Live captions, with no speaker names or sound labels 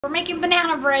We're making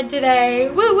banana bread today.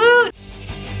 Woo woo!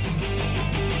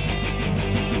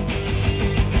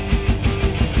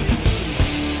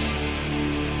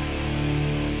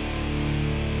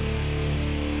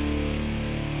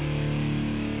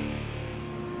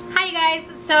 Hi you guys.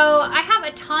 So I have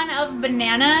a ton of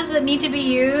bananas that need to be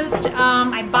used.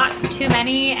 I bought too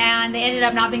many and they ended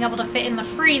up not being able to fit in the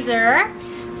freezer.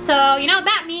 So you know what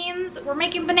that means? We're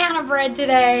making banana bread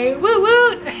today. Woo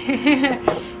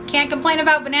woo! Can't complain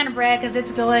about banana bread because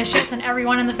it's delicious and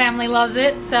everyone in the family loves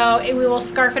it. So we will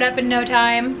scarf it up in no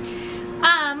time.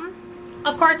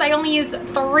 Of course, I only use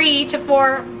 3 to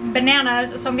 4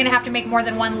 bananas, so I'm gonna have to make more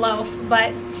than 1 loaf.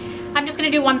 But I'm just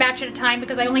gonna do 1 batch at a time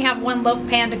because I only have 1 loaf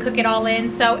pan to cook it all in.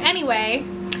 So anyway,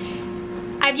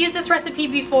 I've used this recipe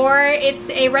before. It's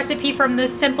a recipe from the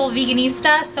Simple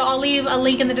Veganista, so I'll leave a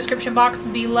link in the description box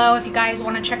below if you guys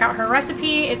want to check out her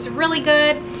recipe. It's really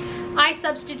good. I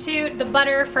substitute the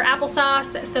butter for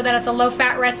applesauce so that it's a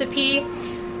low-fat recipe.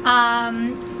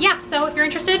 Yeah, so if you're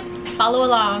interested, follow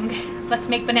along. Let's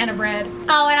make banana bread.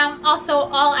 Oh, and I'm also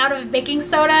all out of baking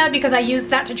soda because I used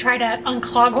that to try to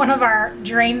unclog one of our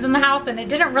drains in the house and it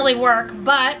didn't really work,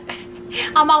 but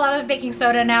I'm all out of baking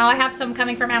soda now. I have some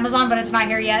coming from Amazon, but it's not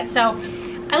here yet. So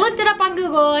I looked it up on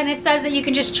Google and it says that you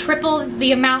can just triple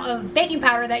the amount of baking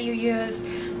powder that you use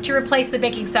to replace the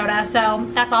baking soda. So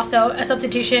that's also a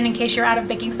substitution in case you're out of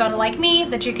baking soda like me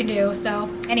that you can do. So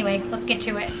anyway, let's get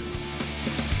to it.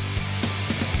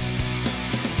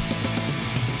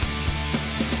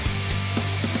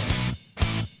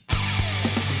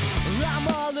 I'm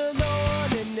all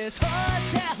alone in this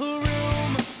hotel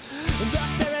room. The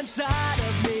fear inside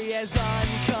of me is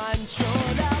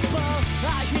uncontrollable.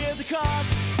 I hear the calls,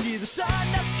 see the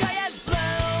sun, the sky is blue.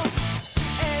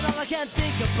 And all I can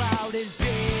think about is being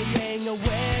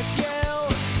with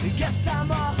you. Guess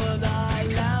I'm all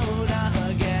alone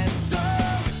again. So,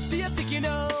 do you think you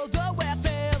know the way I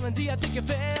feel? And do you think you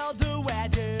feel the way I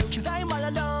do? Cause I'm all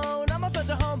alone, I'm a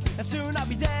filter home, and soon I'll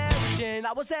be there, wishing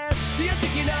I was there. Do you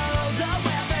think you know the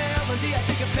way I feel? And do you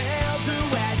think you feel the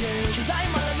way I do? Cause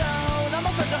I'm all alone, I'm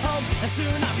a filter home, and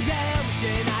soon I'll be there,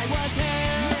 wishing I was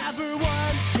here. Never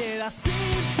once did I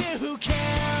seem to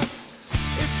care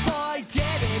if I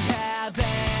didn't have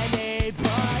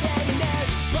anybody there.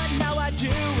 But now I do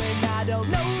and I don't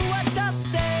know what to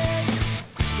say. I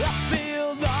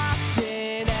feel lost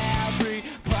in every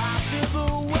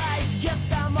possible way.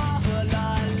 Yes, I'm all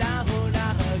alone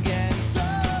again. So,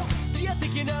 do you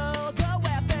think you know the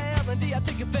way I feel? And do you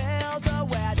think you feel the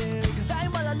way I do? Cause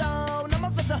I'm all alone, I'm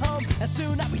a friends at home, and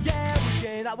soon I'll be there,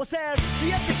 wishing I was there. Do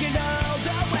you think you know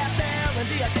the way I feel? And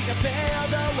do you think I feel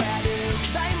the way I do?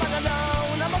 Cause I'm all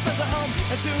alone, I'm a friends at home,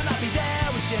 and soon I'll be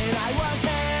there, wishing I was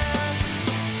there.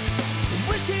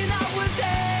 Wishing I was there.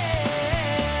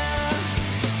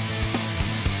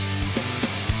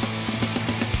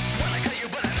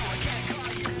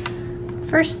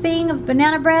 First thing of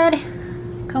banana bread,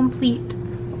 complete.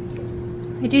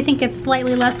 I do think it's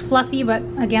slightly less fluffy, but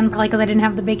again, probably because I didn't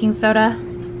have the baking soda.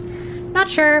 Not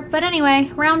sure, but anyway,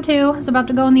 round 2 is about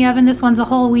to go in the oven. This one's a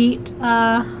whole wheat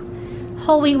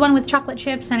one with chocolate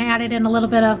chips, and I added in a little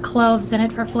bit of cloves in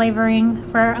it for flavoring,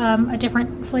 for a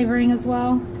different flavoring as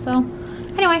well. So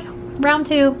anyway, round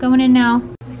 2 going in now.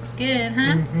 Looks good,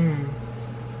 huh? Mm-hmm.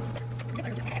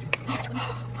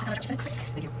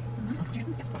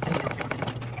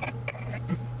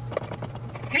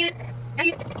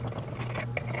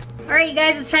 All right, you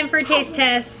guys, it's time for a taste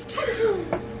test.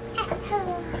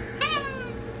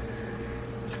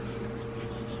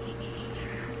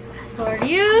 For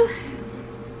you.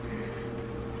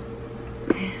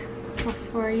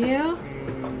 For you.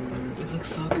 It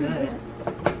looks so good.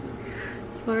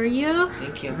 For you.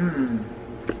 Thank you. I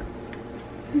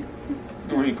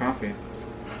want to eat coffee.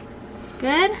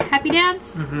 Good? Happy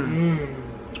dance?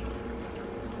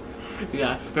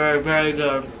 Yeah, very, very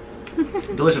good.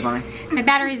 Delicious, mommy. My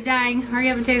battery's dying. Hurry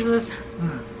up and taste this.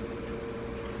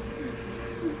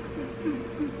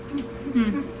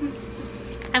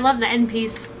 I love the end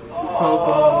piece.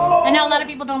 Oh, I know a lot of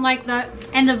people don't like the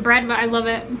end of bread, but I love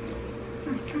it.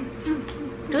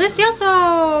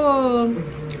 Delicioso!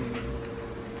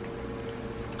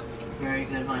 very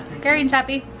good one. Gary's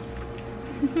happy.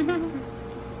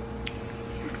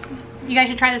 You guys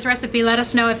should try this recipe. Let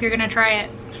us know if you're gonna try it.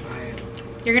 Try it.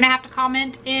 You're gonna have to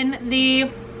comment in the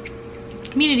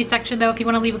community section though if you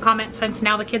want to leave a comment, since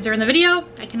now the kids are in the video.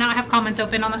 I cannot have comments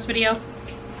open on this video.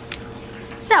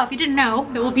 So if you didn't know,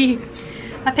 there will be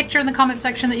a picture in the comment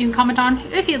section that you can comment on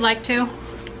if you'd like to.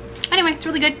 Anyway, it's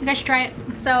really good. You guys should try it.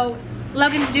 So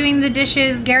Logan's doing the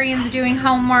dishes, Gary's doing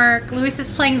homework, Luis is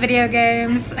playing video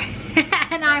games,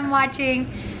 and I'm watching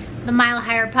the Mile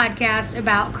Higher podcast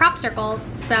about crop circles.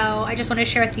 So I just want to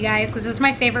share with you guys because this is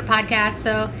my favorite podcast.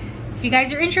 So if you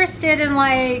guys are interested in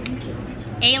like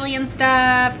alien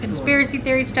stuff, conspiracy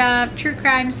theory stuff, true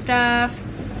crime stuff,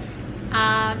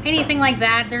 anything like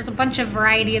that, there's a bunch of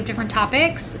variety of different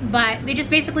topics, but they just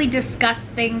basically discuss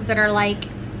things that are like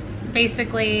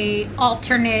basically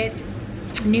alternate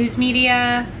news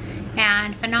media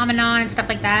and phenomenon and stuff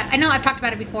like that. I know I've talked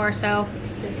about it before, so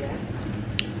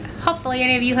hopefully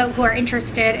any of you who are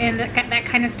interested in that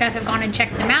kind of stuff have gone and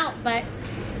checked them out. But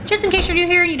just in case you're new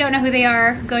here and you don't know who they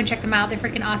are, go and check them out. They're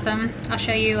freaking awesome. I'll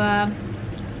show you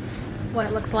what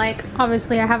it looks like.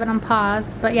 Obviously I have it on pause,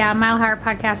 but yeah, Mile Higher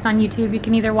podcast on YouTube. You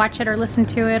can either watch it or listen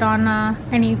to it on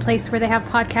any place where they have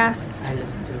podcasts. I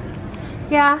listen to it.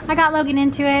 Yeah, I got Logan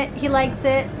into it. He likes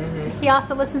it. He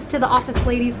also listens to the Office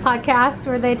Ladies podcast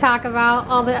where they talk about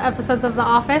all the episodes of The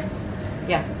Office.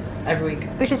 Yeah, every week.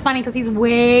 Which is funny because he's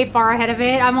way far ahead of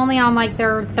it. I'm only on like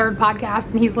their third podcast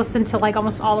and he's listened to like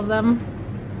almost all of them.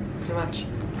 Pretty much.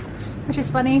 Which is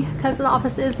funny because The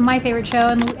Office is my favorite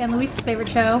show and Luis's favorite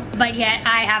show. But yet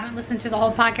I haven't listened to the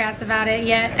whole podcast about it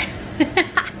yet.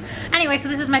 Anyway, so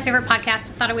this is my favorite podcast.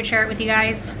 I thought I would share it with you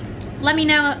guys. Let me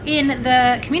know in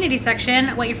the community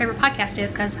section what your favorite podcast is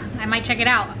because I might check it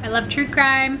out. I love true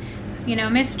crime, you know,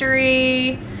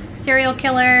 mystery, serial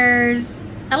killers.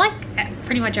 I like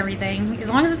pretty much everything. As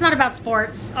long as it's not about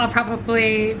sports, I'll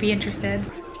probably be interested.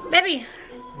 Baby.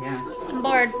 Yes. I'm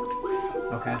bored.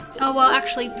 Okay. Oh, well,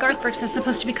 actually, Garth Brooks is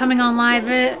supposed to be coming on live.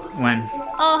 When?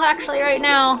 Oh, actually, right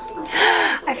now.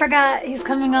 I forgot he's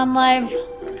coming on live.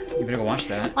 You better go watch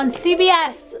that. On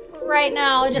CBS right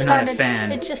now. It just You're not started. a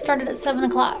fan. It just started at 7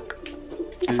 o'clock.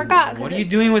 I forgot. What are you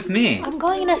doing with me? I'm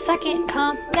going in a second.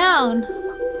 Calm down.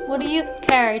 What do you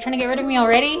care? Are you trying to get rid of me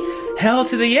already? Hell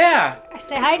to the yeah! I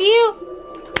say hi to you.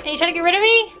 Are you trying to get rid of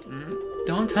me?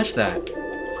 Don't touch that.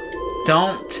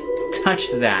 Don't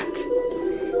touch that.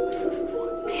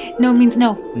 No means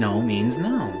no. No means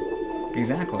no.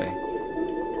 Exactly.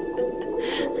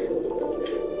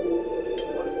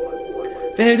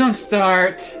 Babe, don't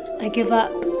start. I give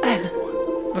up.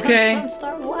 Okay. Don't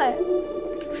start what?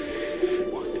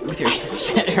 With your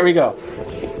shit. Here we go.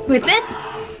 With this?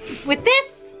 With this?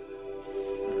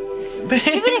 Babe,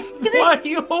 give it- why do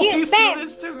you always babe. do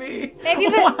this to me? Babe,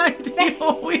 you've been- Why do you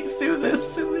always do this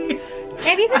to me?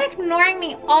 Babe, you've been ignoring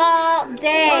me all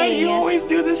day. Why do you always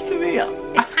do this to me?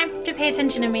 It's time to pay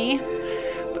attention to me.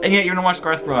 And yet you're gonna watch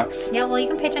Garth Brooks. Yeah, well, you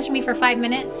can pay attention to me for 5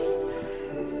 minutes.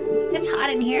 It's hot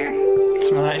in here.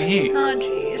 Smell that heat. Oh,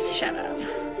 jeez, shut up.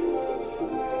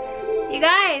 You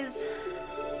guys.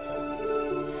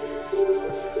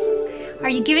 Are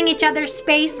you giving each other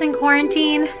space in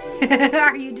quarantine?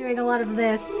 Are you doing a lot of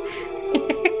this?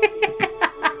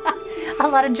 A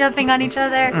lot of jumping on each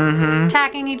other,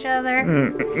 attacking each other,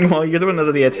 Well, you're the one that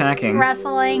does the attacking.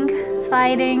 wrestling,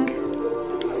 fighting,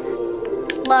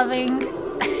 loving.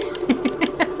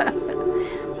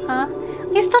 Huh?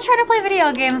 He's still trying to play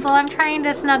video games while I'm trying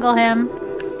to snuggle him.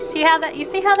 See how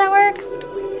that works?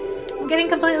 I'm getting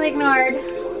completely ignored.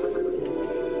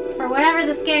 For whatever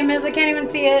this game is, I can't even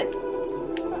see it.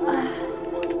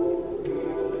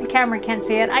 The camera can't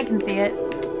see it, I can see it.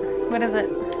 What is it?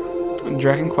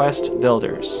 Dragon Quest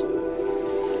Builders.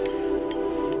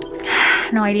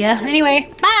 No idea.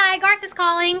 Anyway, bye, Garth is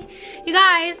calling. You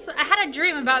guys, I had a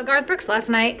dream about Garth Brooks last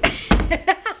night.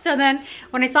 So then,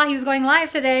 when I saw he was going live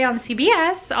today on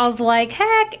CBS, I was like,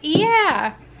 heck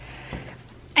yeah.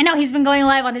 I know he's been going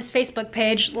live on his Facebook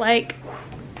page, like,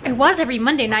 it was every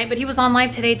Monday night, but he was on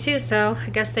live today too, so I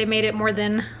guess they made it more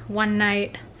than one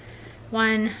night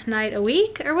a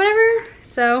week or whatever.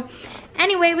 So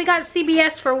anyway, we got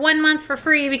CBS for 1 month for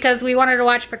free because we wanted to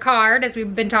watch Picard, as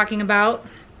we've been talking about.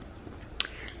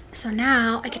 So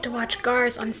now I get to watch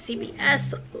Garth on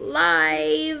CBS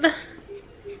live.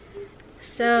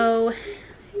 So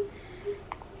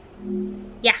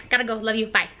yeah, gotta go. Love you.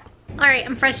 Bye. All right,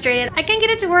 I'm frustrated. I can't get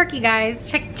it to work, you guys.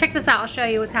 Check this out. I'll show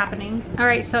you what's happening. All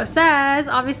right, so it says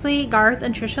obviously Garth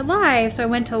and Trisha live. So I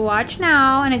went to watch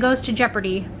now, and it goes to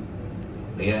Jeopardy.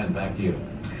 Yeah, back to you.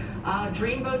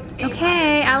 Dreamboat's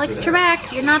Okay, Alex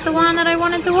Trebek, you're not the one that I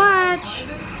wanted to watch.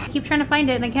 I keep trying to find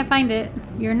it and I can't find it.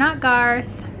 You're not Garth.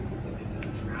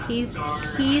 He's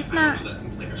not.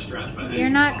 You're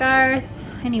not Garth.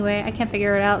 Anyway, I can't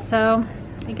figure it out, so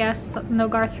I guess no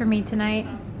Garth for me tonight.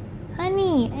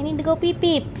 Honey, I need to go beep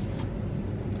beeps.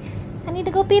 I need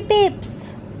to go beep beeps.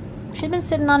 She's been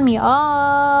sitting on me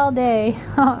all day,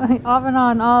 off and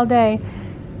on all day.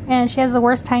 And she has the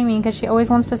worst timing because she always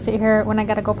wants to sit here when I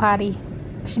gotta go potty.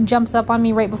 She jumps up on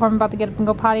me right before I'm about to get up and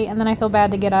go potty, and then I feel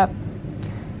bad to get up.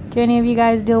 Do any of you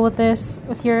guys deal with this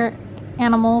with your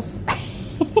animals.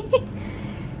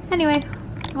 Anyway,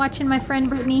 watching my friend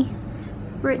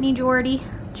Brittany Jordy.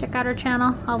 Check out her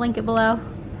channel. I'll link it below.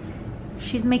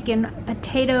 She's making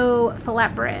potato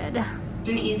flatbread.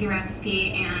 An easy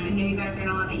recipe, and I know you guys are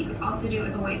gonna love it. You could also do it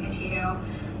with a white potato.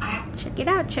 Check it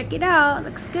out, check it out.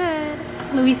 Looks good.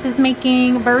 Luis is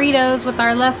making burritos with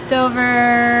our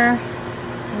leftover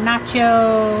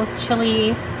nacho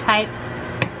chili type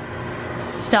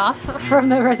stuff from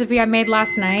the recipe I made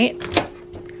last night.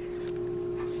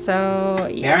 So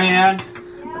yeah. Marianne,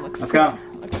 let's go.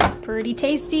 Looks pretty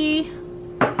tasty.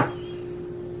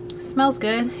 Smells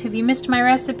good. If you missed my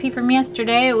recipe from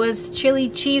yesterday, it was chili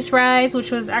cheese fries,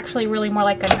 which was actually really more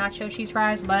like a nacho cheese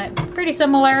fries, but pretty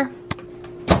similar.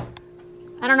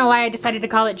 I don't know why I decided to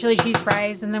call it chili cheese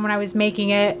fries, and then when I was making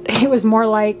it, it was more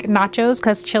like nachos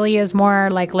because chili is more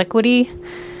like liquidy,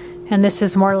 and this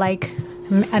is more like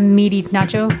a meaty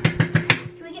nacho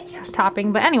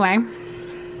topping. But anyway,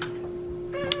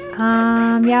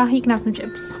 yeah, you can have some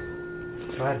chips.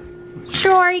 Go ahead.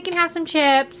 Sure, you can have some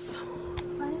chips.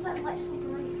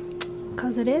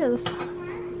 Because it is.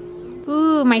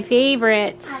 Ooh, my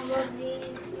favorites. I love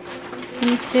these.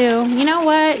 Me too. You know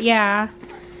what? Yeah.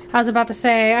 I was about to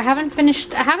say, I haven't been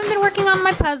working on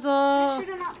my puzzle. Should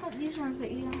have not put these ones that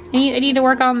you don't. I need to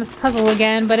work on this puzzle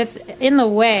again, but it's in the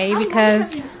way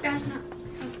because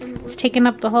it's taking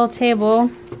up the whole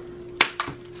table.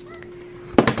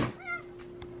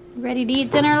 Ready to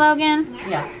eat dinner, Logan?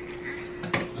 Yeah.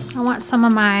 I want some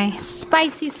of my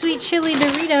spicy sweet chili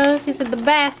Doritos. These are the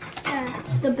best.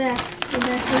 The best. The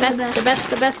best. The best, the best,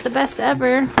 the best, the best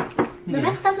ever. The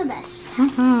best of the best.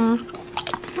 Mm-hmm.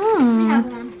 I have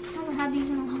one. I haven't had these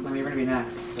in a long time. Well, you're gonna be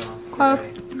next, so.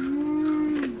 Okay.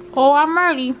 Oh, I'm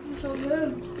ready. So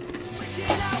good. Wishing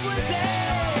I was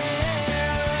there.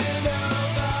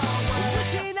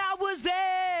 Wishing I was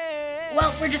there.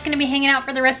 Well, we're just gonna be hanging out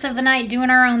for the rest of the night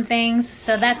doing our own things.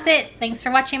 So that's it. Thanks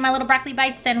for watching my little broccoli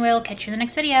bites, and we'll catch you in the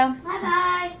next video. Bye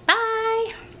bye. Bye.